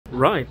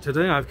Right,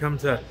 today I've come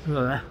to...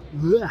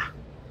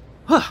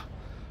 Oh,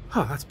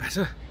 that's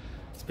better.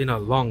 It's been a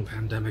long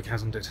pandemic,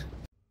 hasn't it?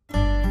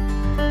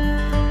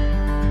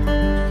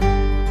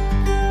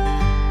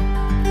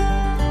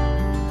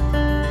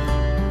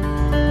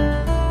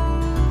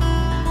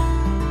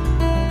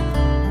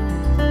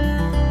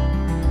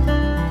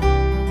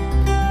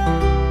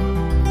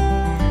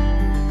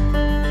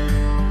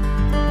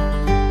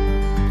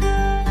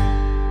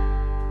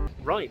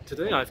 Right,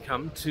 today I've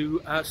come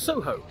to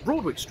Soho,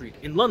 Broadwick Street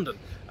in London,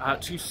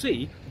 to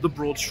see the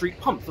Broad Street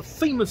Pump, the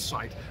famous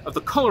site of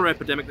the cholera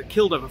epidemic that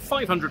killed over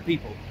 500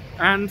 people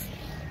and,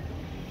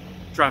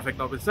 traffic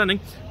notwithstanding,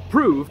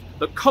 proved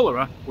that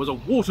cholera was a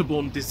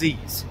waterborne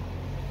disease.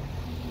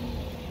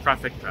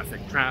 Traffic,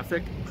 traffic,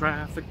 traffic,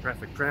 traffic,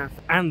 traffic,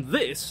 traffic. And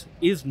this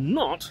is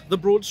not the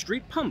Broad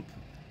Street Pump.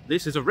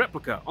 This is a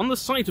replica on the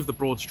site of the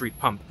Broad Street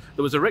Pump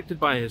that was erected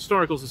by a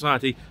historical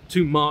society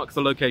to mark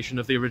the location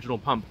of the original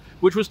pump,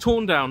 which was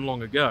torn down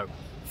long ago.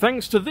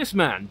 Thanks to this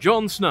man,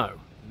 John Snow.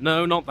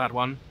 No, not that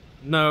one.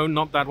 No,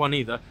 not that one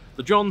either.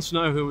 The John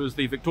Snow who was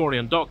the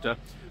Victorian doctor.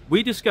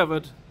 We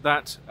discovered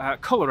that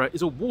cholera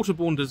is a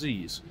waterborne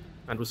disease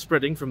and was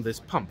spreading from this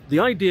pump.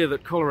 The idea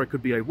that cholera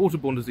could be a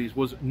waterborne disease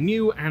was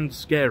new and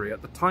scary.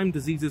 At the time,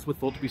 diseases were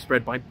thought to be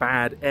spread by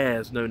bad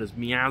airs, known as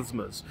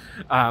miasmas.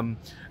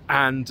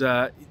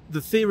 The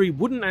theory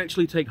wouldn't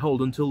actually take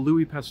hold until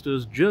Louis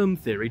Pasteur's germ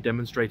theory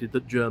demonstrated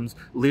that germs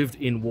lived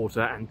in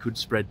water and could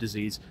spread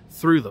disease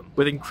through them.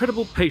 With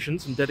incredible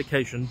patience and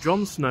dedication,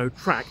 John Snow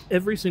tracked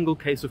every single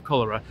case of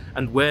cholera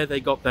and where they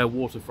got their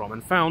water from,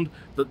 and found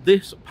that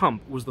this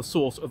pump was the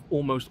source of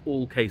almost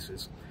all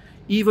cases.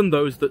 Even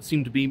those that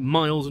seemed to be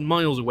miles and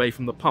miles away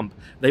from the pump,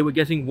 they were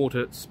getting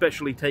water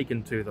specially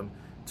taken to them,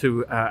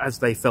 as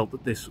they felt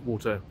that this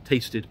water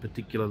tasted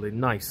particularly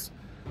nice.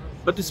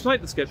 But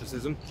despite the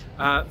scepticism,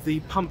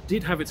 the pump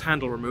did have its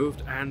handle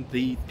removed and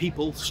the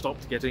people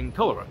stopped getting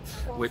cholera,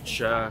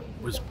 which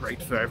was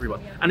great for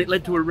everyone. And it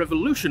led to a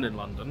revolution in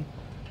London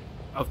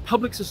of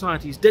public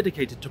societies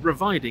dedicated to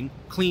providing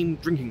clean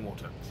drinking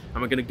water.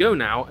 And we're going to go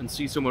now and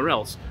see somewhere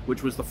else,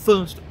 which was the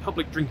first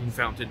public drinking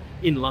fountain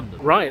in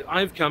London. Right,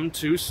 I've come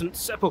to St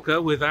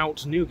Sepulchre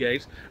without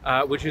Newgate,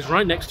 which is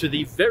right next to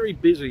the very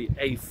busy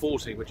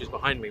A40, which is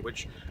behind me,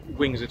 which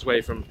wings its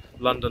way from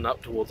London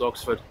up towards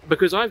Oxford,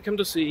 because I've come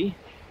to see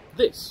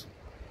this,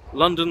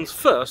 London's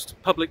first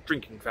public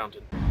drinking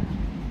fountain.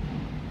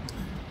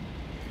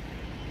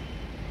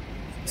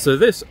 So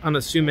this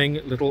unassuming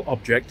little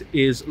object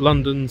is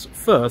London's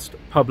first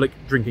public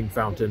drinking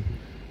fountain,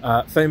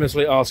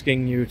 famously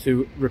asking you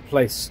to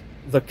replace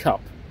the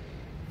cup.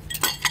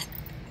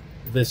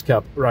 This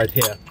cup right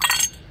here.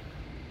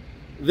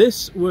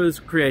 This was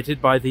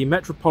created by the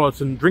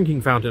Metropolitan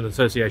Drinking Fountain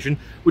Association,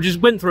 which has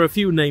went through a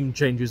few name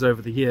changes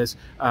over the years,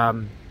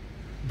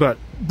 but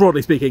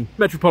broadly speaking,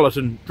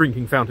 Metropolitan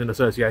Drinking Fountain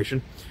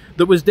Association,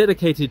 that was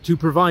dedicated to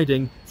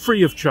providing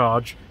free of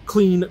charge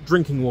clean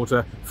drinking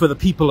water for the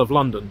people of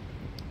London.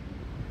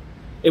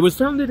 It was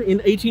founded in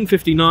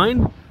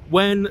 1859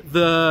 when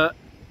the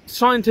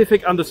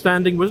scientific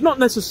understanding was not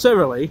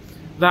necessarily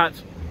that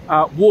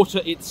water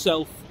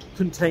itself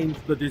contained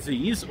the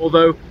disease,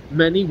 although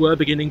many were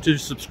beginning to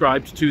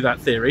subscribe to that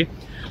theory,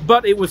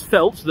 but it was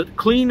felt that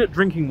clean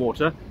drinking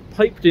water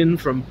piped in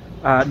from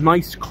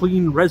nice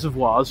clean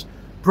reservoirs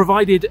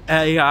provided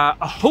a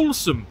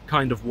wholesome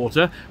kind of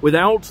water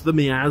without the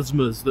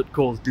miasmas that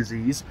cause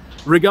disease,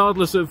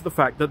 regardless of the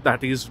fact that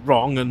that is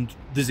wrong and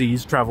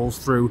disease travels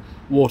through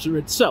water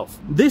itself.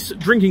 This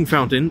drinking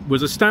fountain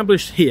was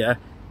established here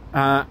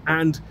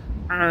in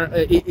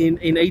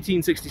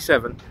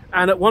 1867,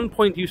 and at one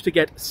point used to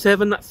get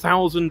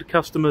 7,000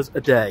 customers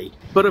a day.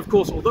 But of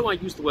course, although I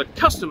use the word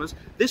customers,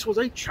 this was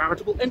a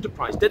charitable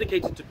enterprise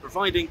dedicated to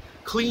providing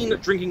clean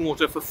drinking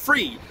water for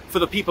free for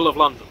the people of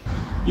London.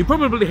 You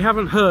probably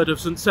haven't heard of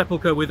St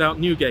Sepulchre without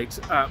Newgate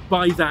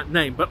by that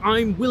name, but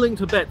I'm willing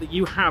to bet that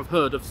you have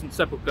heard of St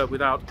Sepulchre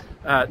without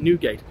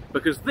Newgate,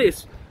 because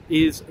this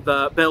is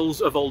the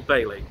bells of Old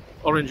Bailey.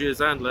 Oranges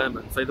and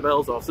lemons, say the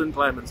bells of St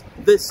Clement's.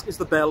 This is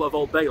the bell of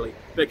Old Bailey,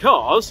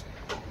 because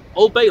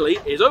Old Bailey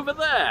is over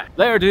there.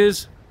 There it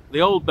is,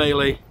 the Old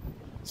Bailey.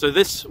 So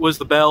this was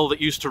the bell that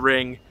used to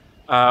ring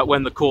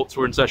when the courts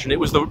were in session.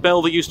 It was the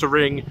bell that used to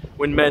ring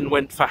when men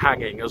went for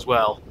hanging as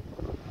well.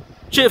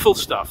 Cheerful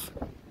stuff.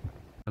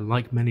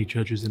 Like many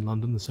churches in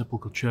London, the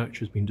Sepulchre Church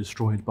has been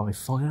destroyed by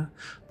fire,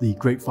 the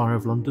Great Fire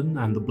of London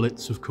and the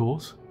Blitz, of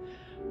course.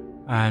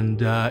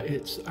 And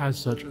it's, as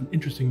such, an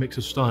interesting mix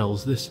of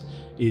styles. This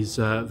is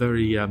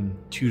very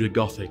Tudor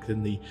Gothic,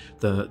 then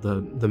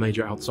the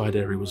major outside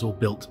area was all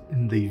built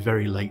in the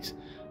very late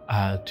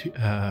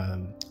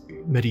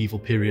medieval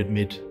period,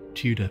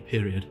 mid-Tudor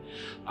period.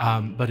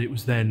 But it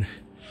was then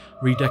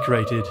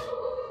redecorated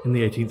in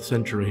the 18th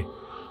century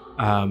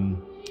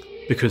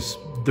because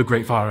the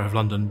Great Fire of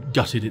London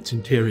gutted its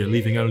interior,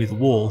 leaving only the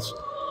walls.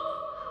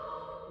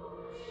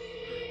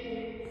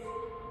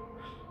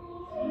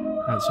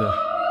 That's a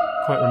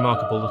quite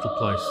remarkable little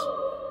place.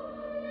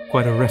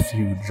 Quite a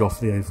refuge off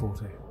the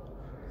A40.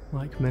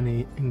 Like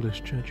many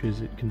English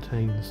churches, it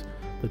contains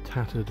the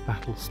tattered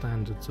battle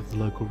standards of the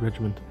local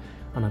regiment,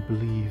 and I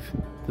believe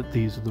that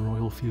these are the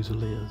Royal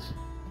Fusiliers.